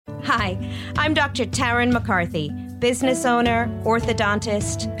Hi, I'm Dr. Taryn McCarthy, business owner,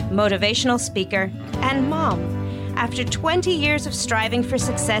 orthodontist, motivational speaker, and mom. After 20 years of striving for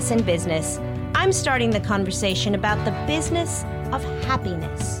success in business, I'm starting the conversation about the business of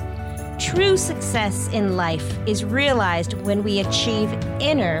happiness. True success in life is realized when we achieve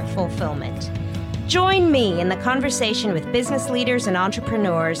inner fulfillment. Join me in the conversation with business leaders and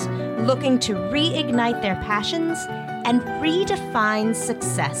entrepreneurs looking to reignite their passions and redefine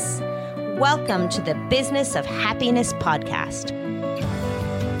success. Welcome to the Business of Happiness podcast.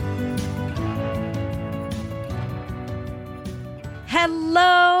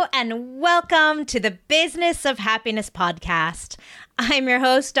 Hello and welcome to the Business of Happiness podcast. I'm your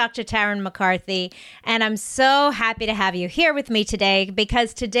host, Dr. Taryn McCarthy, and I'm so happy to have you here with me today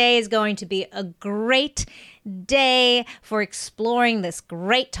because today is going to be a great day for exploring this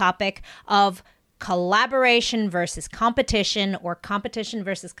great topic of collaboration versus competition, or competition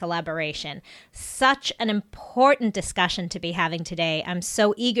versus collaboration. Such an important discussion to be having today. I'm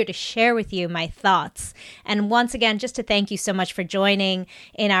so eager to share with you my thoughts. And once again, just to thank you so much for joining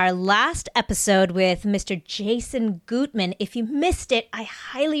in our last episode with Mr. Jason Gutman. If you missed it, I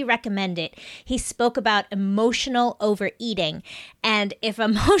highly recommend it. He spoke about emotional overeating. And if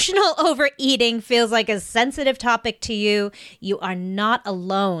emotional overeating feels like a sensitive topic to you, you are not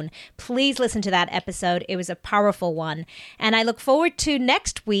alone. Please listen to that episode. It was a powerful one. And I look forward to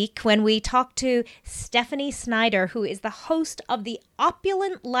next week when we talk to Stephanie Snyder, who is the host of the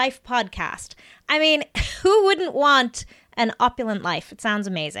Opulent Life podcast. I mean, who wouldn't want an opulent life? It sounds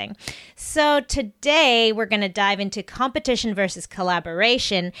amazing. So today we're going to dive into competition versus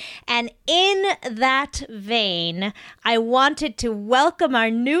collaboration. And in that vein, I wanted to welcome our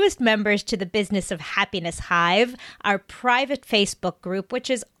newest members to the Business of Happiness Hive, our private Facebook group, which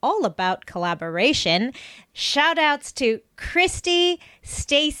is all about collaboration. Shout outs to Christy,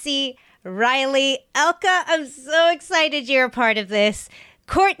 Stacy, Riley, Elka. I'm so excited you're a part of this.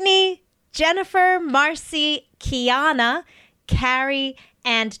 Courtney, Jennifer, Marcy, Kiana, Carrie,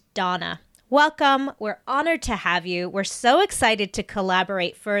 and Donna. Welcome. We're honored to have you. We're so excited to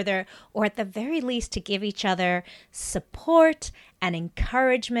collaborate further, or at the very least to give each other support and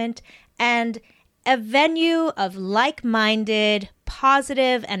encouragement and a venue of like-minded,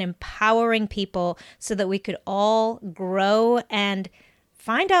 positive, and empowering people so that we could all grow and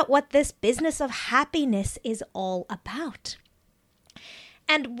find out what this business of happiness is all about.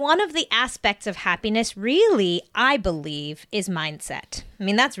 And one of the aspects of happiness really, I believe, is mindset. I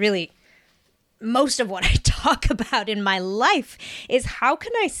mean, that's really most of what I talk about in my life is how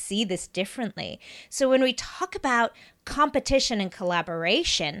can I see this differently? So when we talk about competition and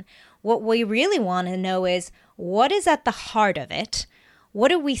collaboration, what we really want to know is what is at the heart of it? What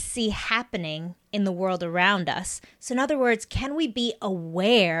do we see happening in the world around us? So in other words, can we be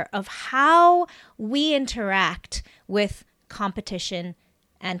aware of how we interact with competition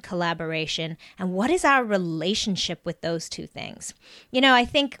and collaboration, and what is our relationship with those two things? You know, I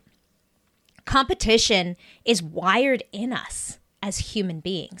think competition is wired in us as human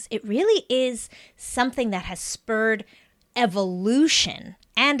beings. It really is something that has spurred evolution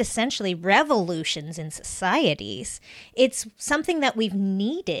and essentially revolutions in societies. It's something that we've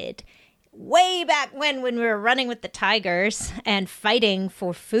needed way back when we were running with the tigers and fighting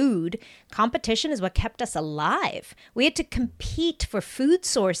for food. Competition is what kept us alive. We had to compete for food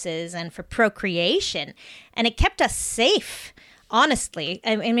sources and for procreation, and it kept us safe. Honestly,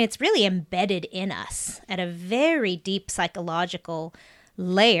 I mean, it's really embedded in us at a very deep psychological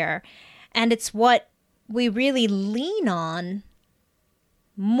layer, and it's what we really lean on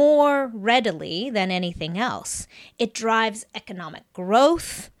more readily than anything else. It drives economic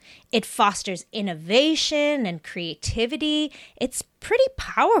growth. It fosters innovation and creativity. It's pretty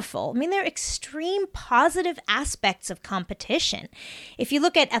powerful. I mean, there are extreme positive aspects of competition. If you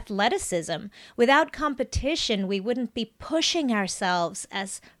look at athleticism, without competition, we wouldn't be pushing ourselves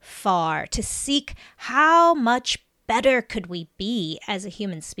as far to seek how much better could we be as a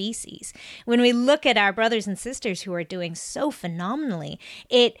human species. When we look at our brothers and sisters who are doing so phenomenally,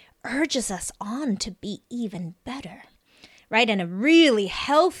 it urges us on to be even better, right? And a really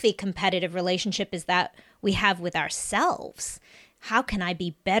healthy competitive relationship is that we have with ourselves. How can I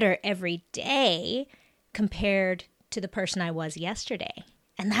be better every day compared to the person I was yesterday?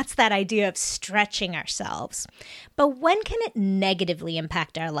 And that's that idea of stretching ourselves. But when can it negatively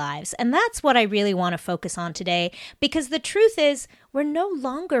impact our lives? And that's what I really want to focus on today, because the truth is we're no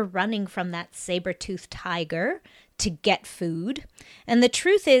longer running from that saber-toothed tiger to get food. And the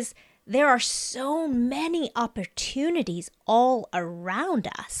truth is there are so many opportunities all around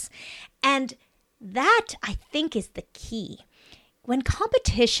us. And that, I think, is the key. when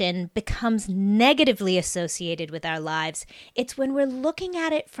competition becomes negatively associated with our lives, it's when we're looking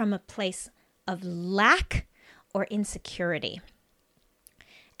at it from a place of lack or insecurity.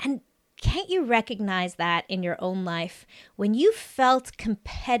 And can't you recognize that in your own life when you felt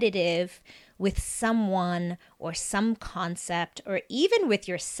competitive with someone or some concept or even with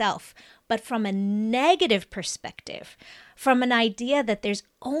yourself, but from a negative perspective, from an idea that there's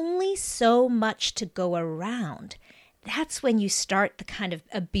only so much to go around? That's when you start the kind of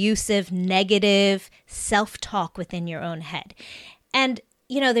abusive, negative self-talk within your own head. And,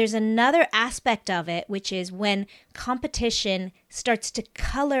 there's another aspect of it, which is when competition starts to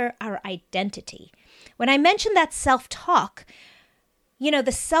color our identity. When I mentioned that self-talk,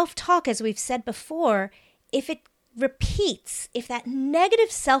 the self-talk, as we've said before, if it repeats, if that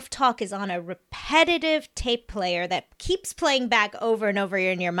negative self-talk is on a repetitive tape player that keeps playing back over and over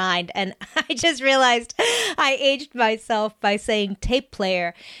in your mind, and I just realized I aged myself by saying tape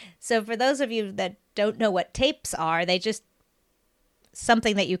player. So for those of you that don't know what tapes are, they just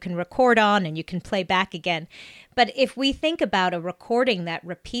something that you can record on and you can play back again. But if we think about a recording that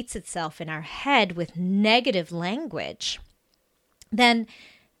repeats itself in our head with negative language, then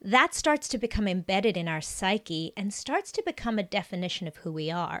that starts to become embedded in our psyche and starts to become a definition of who we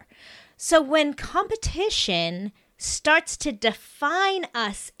are. So when competition starts to define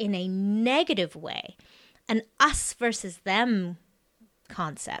us in a negative way, an us versus them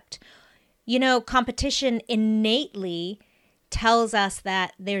concept, competition innately tells us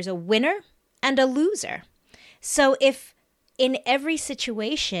that there's a winner and a loser. So if in every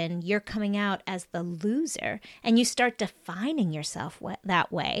situation, you're coming out as the loser and you start defining yourself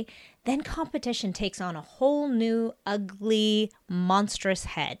that way, then competition takes on a whole new, ugly, monstrous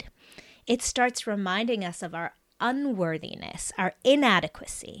head. It starts reminding us of our unworthiness, our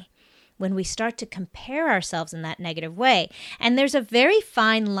inadequacy, when we start to compare ourselves in that negative way. And there's a very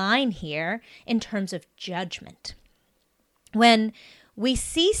fine line here in terms of judgment. When we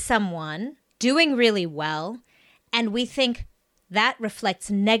see someone doing really well, and we think that reflects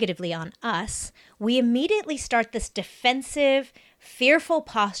negatively on us, we immediately start this defensive, fearful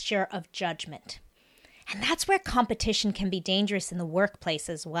posture of judgment. And that's where competition can be dangerous in the workplace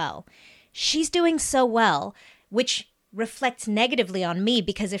as well. She's doing so well, which reflects negatively on me,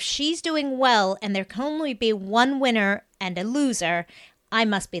 because if she's doing well and there can only be one winner and a loser, I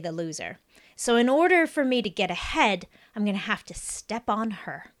must be the loser. So in order for me to get ahead, I'm going to have to step on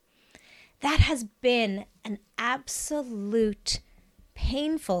her. That has been an absolute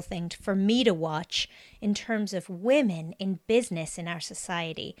painful thing for me to watch in terms of women in business in our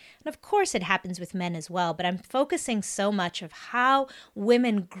society. And of course it happens with men as well, but I'm focusing so much of how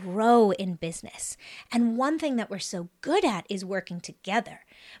women grow in business. And one thing that we're so good at is working together.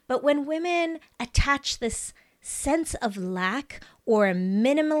 But when women attach this sense of lack or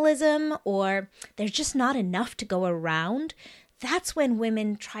minimalism, or there's just not enough to go around, that's when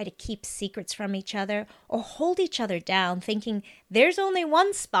women try to keep secrets from each other or hold each other down, thinking there's only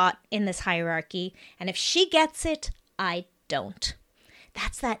one spot in this hierarchy, and if she gets it, I don't.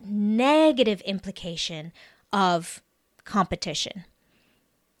 That's that negative implication of competition.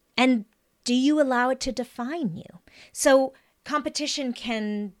 And do you allow it to define you? So competition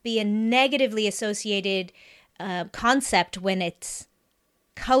can be a negatively associated concept when it's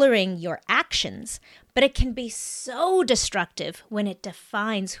coloring your actions, but it can be so destructive when it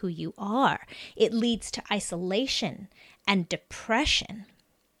defines who you are. It leads to isolation and depression.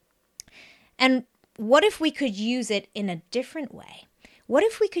 And what if we could use it in a different way? What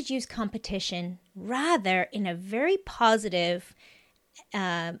if we could use competition rather in a very positive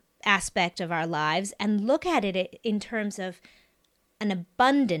aspect of our lives and look at it in terms of an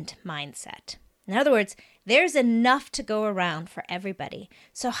abundant mindset? In other words, there's enough to go around for everybody.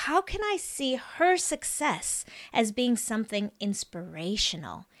 So how can I see her success as being something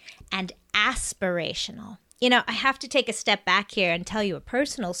inspirational and aspirational? I have to take a step back here and tell you a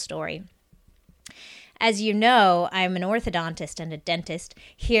personal story. As you know, I'm an orthodontist and a dentist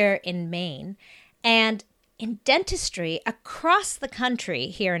here in Maine. And in dentistry across the country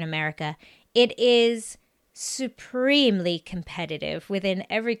here in America, it is supremely competitive within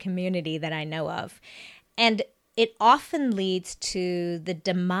every community that I know of. And it often leads to the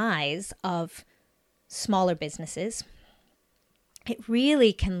demise of smaller businesses. It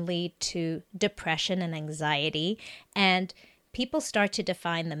really can lead to depression and anxiety, and people start to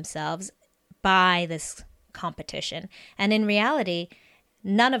define themselves by this competition. And in reality,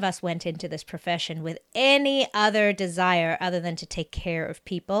 None of us went into this profession with any other desire other than to take care of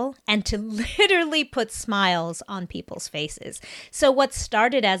people and to literally put smiles on people's faces. So what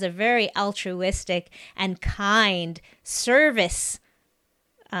started as a very altruistic and kind service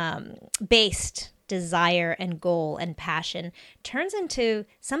based desire and goal and passion turns into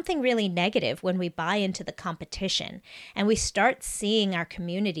something really negative when we buy into the competition and we start seeing our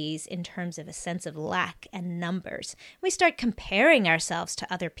communities in terms of a sense of lack and numbers. We start comparing ourselves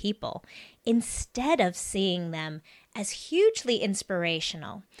to other people instead of seeing them as hugely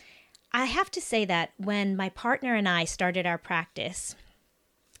inspirational. I have to say that when my partner and I started our practice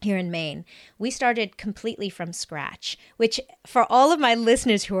here in Maine, we started completely from scratch, which for all of my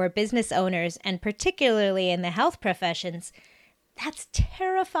listeners who are business owners and particularly in the health professions, that's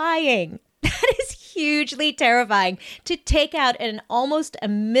terrifying. That is hugely terrifying to take out an almost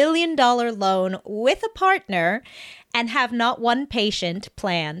 $1 million loan with a partner and have not one patient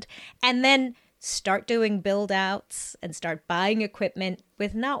planned, and then start doing build outs and start buying equipment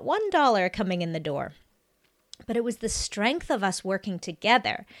with not $1 coming in the door. But it was the strength of us working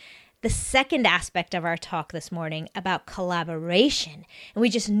together. The second aspect of our talk this morning about collaboration. And we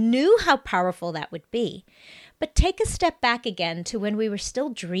just knew how powerful that would be. But take a step back again to when we were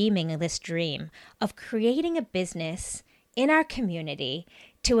still dreaming of this dream of creating a business in our community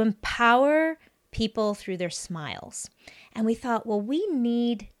to empower people through their smiles. And we thought, well, we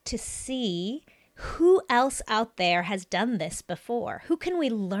need to see who else out there has done this before. Who can we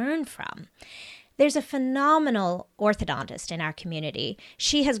learn from? There's a phenomenal orthodontist in our community.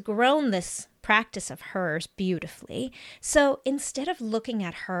 She has grown this practice of hers beautifully. So instead of looking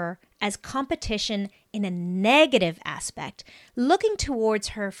at her as competition in a negative aspect, looking towards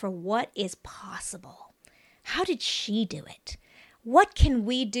her for what is possible. How did she do it? What can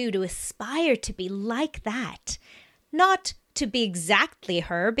we do to aspire to be like that? Not to be exactly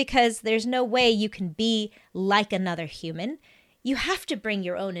her, because there's no way you can be like another human. You have to bring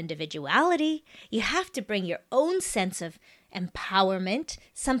your own individuality. You have to bring your own sense of empowerment,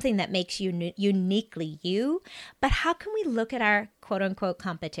 something that makes you uniquely you. But how can we look at our quote-unquote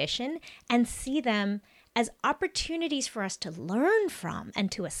competition and see them as opportunities for us to learn from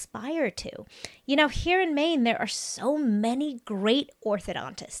and to aspire to? You know, here in Maine, there are so many great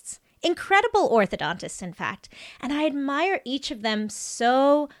orthodontists, incredible orthodontists, in fact, and I admire each of them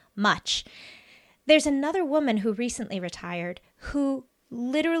so much. There's another woman who recently retired who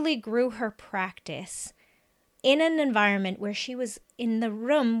literally grew her practice in an environment where she was in the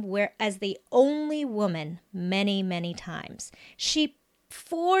room where as the only woman many, many times. She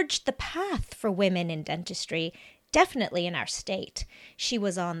forged the path for women in dentistry, definitely in our state. She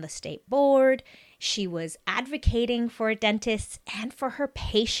was on the state board. She was advocating for dentists and for her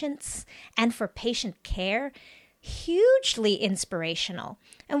patients and for patient care. Hugely inspirational.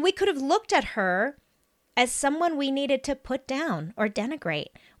 And we could have looked at her as someone we needed to put down or denigrate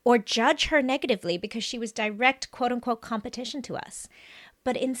or judge her negatively because she was direct quote-unquote competition to us.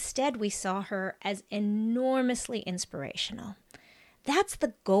 But instead we saw her as enormously inspirational. That's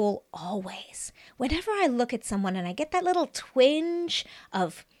the goal always. Whenever I look at someone and I get that little twinge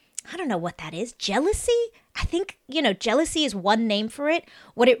of, I don't know what that is, jealousy? I think, jealousy is one name for it.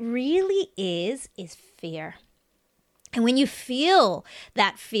 What it really is fear. And when you feel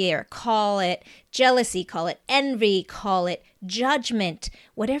that fear, call it jealousy, call it envy, call it judgment,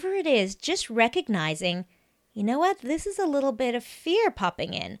 whatever it is, just recognizing, you know what, this is a little bit of fear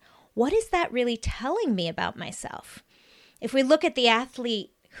popping in. What is that really telling me about myself? If we look at the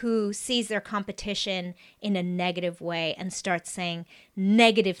athlete who sees their competition in a negative way and starts saying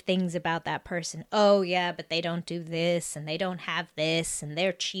negative things about that person. Oh, yeah, but they don't do this and they don't have this and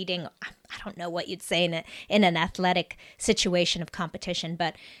they're cheating. I don't know what you'd say in an athletic situation of competition,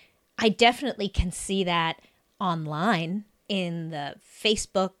 but I definitely can see that online in the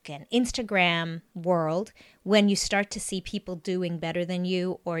Facebook and Instagram world when you start to see people doing better than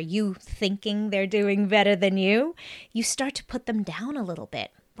you or you thinking they're doing better than you start to put them down a little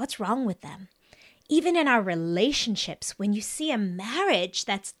bit. What's wrong with them? Even in our relationships, when you see a marriage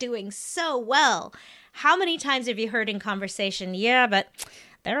that's doing so well, how many times have you heard in conversation, yeah, but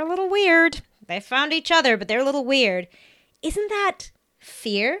they're a little weird. They found each other, but they're a little weird. Isn't that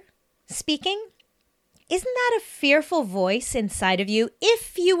fear speaking? Isn't that a fearful voice inside of you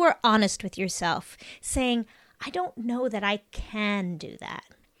if you were honest with yourself, saying, I don't know that I can do that.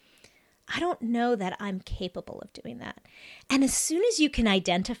 I don't know that I'm capable of doing that. And as soon as you can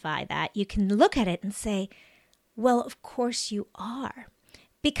identify that, you can look at it and say, well, of course you are.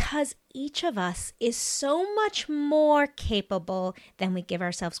 because each of us is so much more capable than we give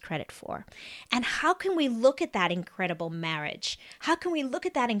ourselves credit for. And how can we look at that incredible marriage? How can we look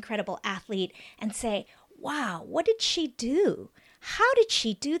at that incredible athlete and say, wow, what did she do? How did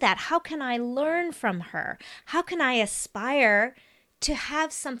she do that? How can I learn from her? How can I aspire to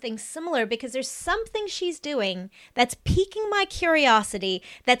have something similar? Because there's something she's doing that's piquing my curiosity,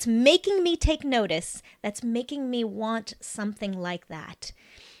 that's making me take notice, that's making me want something like that.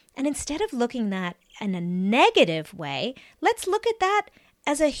 And instead of looking at that in a negative way, let's look at that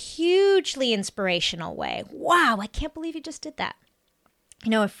as a hugely inspirational way. Wow, I can't believe you just did that. You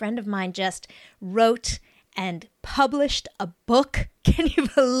know, a friend of mine just wrote and published a book. Can you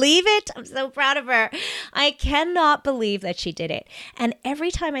believe it? I'm so proud of her. I cannot believe that she did it. And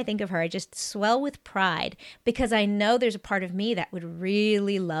every time I think of her, I just swell with pride because I know there's a part of me that would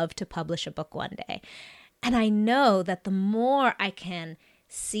really love to publish a book one day. And I know that the more I can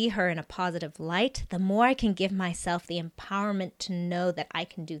see her in a positive light, the more I can give myself the empowerment to know that I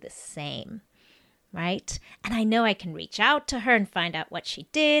can do the same. Right? And I know I can reach out to her and find out what she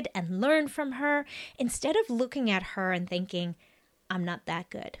did and learn from her instead of looking at her and thinking, I'm not that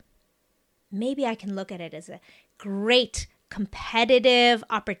good. Maybe I can look at it as a great competitive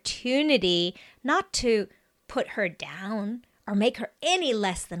opportunity not to put her down or make her any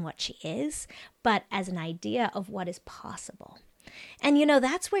less than what she is, but as an idea of what is possible. And you know,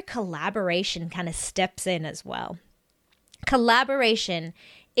 that's where collaboration kind of steps in as well. Collaboration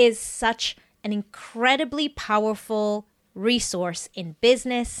is such an incredibly powerful resource in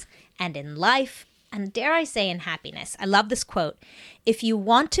business and in life, and dare I say in happiness. I love this quote. If you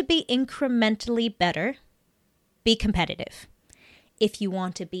want to be incrementally better, be competitive. If you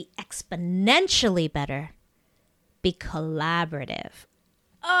want to be exponentially better, be collaborative.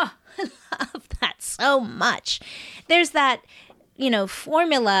 Oh, I love that so much. There's that,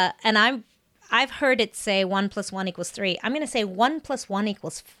 formula, and I've heard it say 1 + 1 = 3. I'm going to say 1 + 1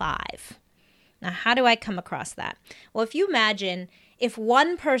 = 5. Now, how do I come across that? Well, if you imagine if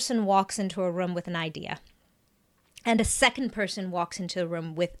one person walks into a room with an idea and a second person walks into a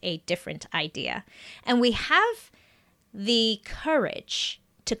room with a different idea, and we have the courage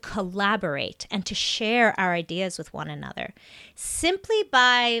to collaborate and to share our ideas with one another, simply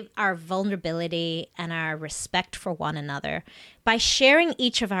by our vulnerability and our respect for one another, by sharing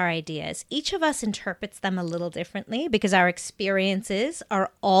each of our ideas, each of us interprets them a little differently because our experiences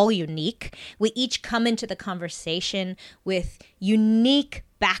are all unique. We each come into the conversation with unique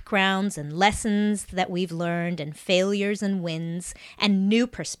backgrounds and lessons that we've learned and failures and wins and new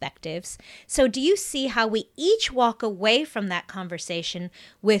perspectives. So do you see how we each walk away from that conversation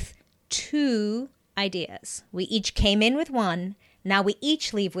with 2 ideas? We each came in with 1. Now we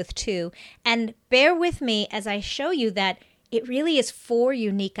each leave with 2. And bear with me as I show you that it really is 4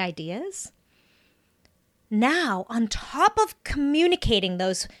 unique ideas. Now, on top of communicating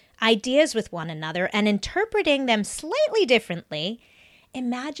those ideas with one another and interpreting them slightly differently,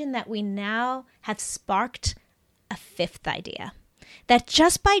 imagine that we now have sparked a 5th idea. That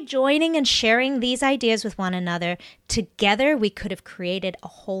just by joining and sharing these ideas with one another, together we could have created a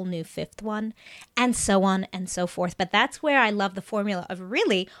whole new 5th one, and so on and so forth. But that's where I love the formula of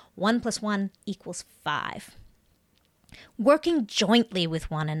really 1 + 1 = 5. Working jointly with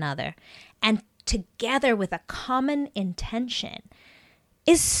one another and together with a common intention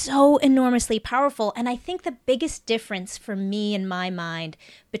is so enormously powerful. And I think the biggest difference for me in my mind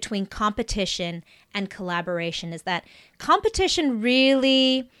between competition and collaboration is that competition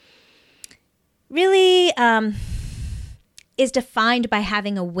really is defined by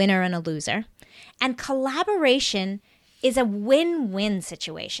having a winner and a loser. And collaboration is a win-win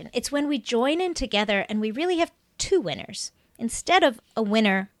situation. It's when we join in together and we really have 2 winners instead of a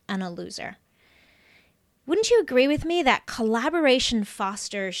winner and a loser. Wouldn't you agree with me that collaboration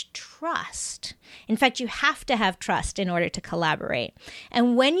fosters trust? In fact, you have to have trust in order to collaborate.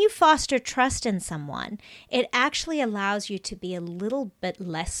 And when you foster trust in someone, it actually allows you to be a little bit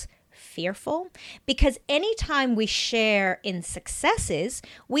less fearful, because anytime we share in successes,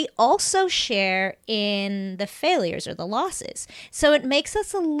 we also share in the failures or the losses. So it makes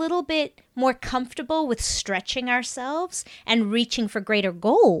us a little bit more comfortable with stretching ourselves and reaching for greater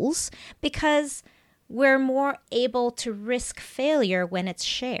goals because we're more able to risk failure when it's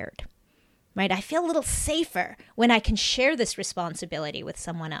shared, right? I feel a little safer when I can share this responsibility with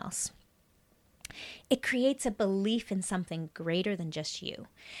someone else. It creates a belief in something greater than just you.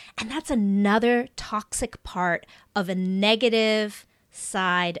 And that's another toxic part of a negative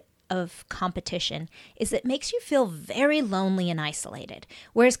side of competition, is it makes you feel very lonely and isolated,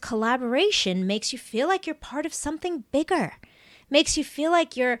 whereas collaboration makes you feel like you're part of something bigger, makes you feel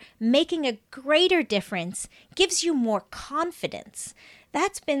like you're making a greater difference, gives you more confidence.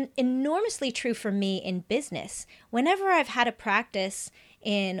 That's been enormously true for me in business. Whenever I've had a practice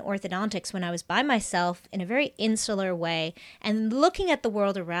in orthodontics when I was by myself in a very insular way and looking at the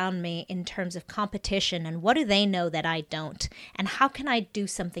world around me in terms of competition and what do they know that I don't, and how can I do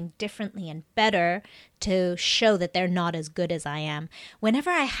something differently and better to show that they're not as good as I am.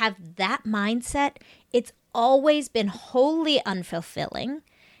 Whenever I have that mindset, it's always been wholly unfulfilling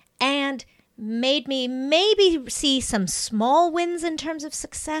and made me maybe see some small wins in terms of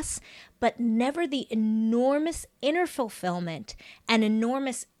success, but never the enormous inner fulfillment and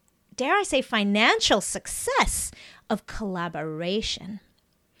enormous, dare I say, financial success of collaboration.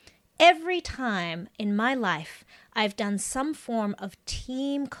 Every time in my life I've done some form of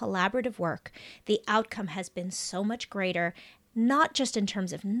team collaborative work, the outcome has been so much greater, not just in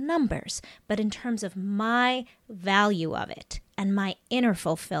terms of numbers, but in terms of my value of it and my inner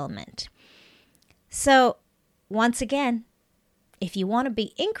fulfillment. So, once again, if you want to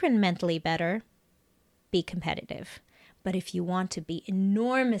be incrementally better, be competitive. But if you want to be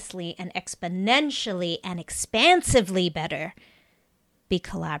enormously and exponentially and expansively better, be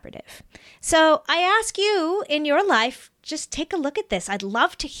collaborative. So I ask you in your life, just take a look at this. I'd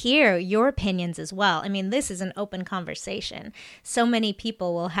love to hear your opinions as well. I mean, this is an open conversation. So many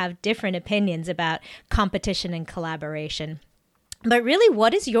people will have different opinions about competition and collaboration. But really,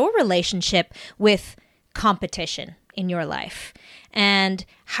 what is your relationship with competition in your life? And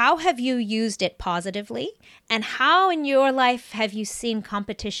how have you used it positively? And how in your life have you seen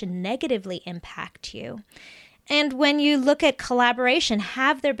competition negatively impact you? And when you look at collaboration,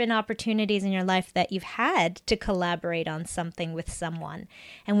 have there been opportunities in your life that you've had to collaborate on something with someone?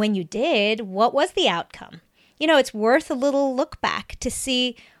 And when you did, what was the outcome? You know, it's worth a little look back to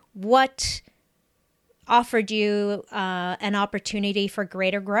see what offered you an opportunity for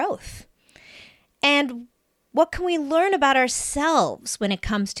greater growth. And what can we learn about ourselves when it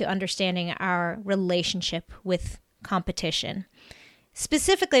comes to understanding our relationship with competition?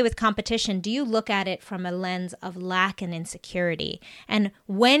 Specifically with competition, do you look at it from a lens of lack and insecurity? And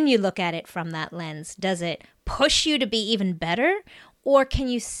when you look at it from that lens, does it push you to be even better? Or can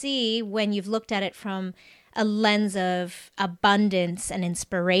you see when you've looked at it from a lens of abundance and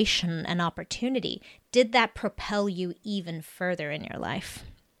inspiration and opportunity, did that propel you even further in your life?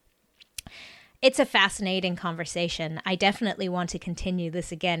 It's a fascinating conversation. I definitely want to continue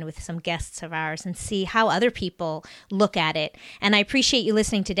this again with some guests of ours and see how other people look at it. And I appreciate you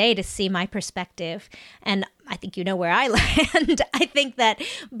listening today to see my perspective. And I think you know where I land. I think that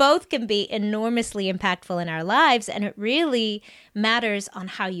both can be enormously impactful in our lives, and it really matters on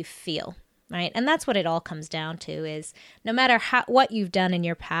how you feel. Right? And that's what it all comes down to is no matter what you've done in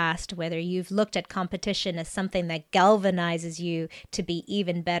your past, whether you've looked at competition as something that galvanizes you to be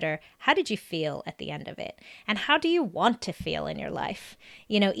even better, how did you feel at the end of it? And how do you want to feel in your life?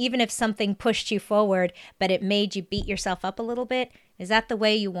 You know, even if something pushed you forward, but it made you beat yourself up a little bit, is that the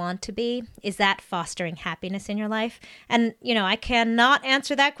way you want to be? Is that fostering happiness in your life? And, you know, I cannot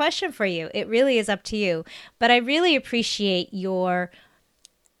answer that question for you. It really is up to you. But I really appreciate your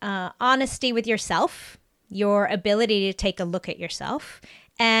honesty with yourself, your ability to take a look at yourself,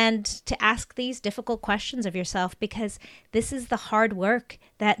 and to ask these difficult questions of yourself, because this is the hard work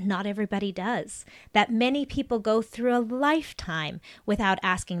that not everybody does, that many people go through a lifetime without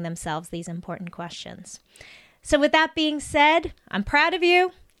asking themselves these important questions. So with that being said, I'm proud of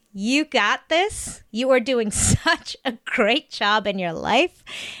you. You got this. You are doing such a great job in your life.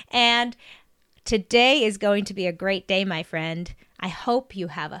 And today is going to be a great day, my friend. I hope you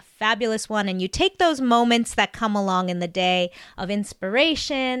have a fabulous one and you take those moments that come along in the day of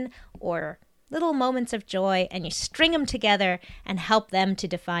inspiration or little moments of joy and you string them together and help them to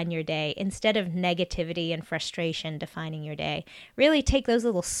define your day instead of negativity and frustration defining your day. Really take those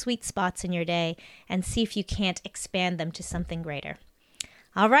little sweet spots in your day and see if you can't expand them to something greater.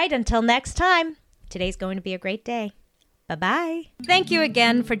 All right, until next time, today's going to be a great day. Bye-bye. Thank you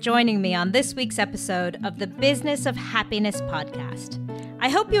again for joining me on this week's episode of the Business of Happiness podcast. I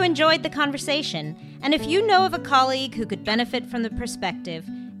hope you enjoyed the conversation, and if you know of a colleague who could benefit from the perspective,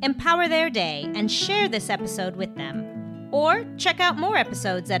 empower their day and share this episode with them. Or check out more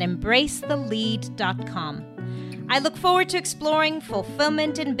episodes at embracethelead.com. I look forward to exploring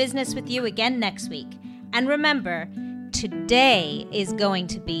fulfillment in business with you again next week. And remember, today is going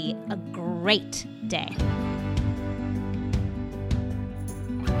to be a great day.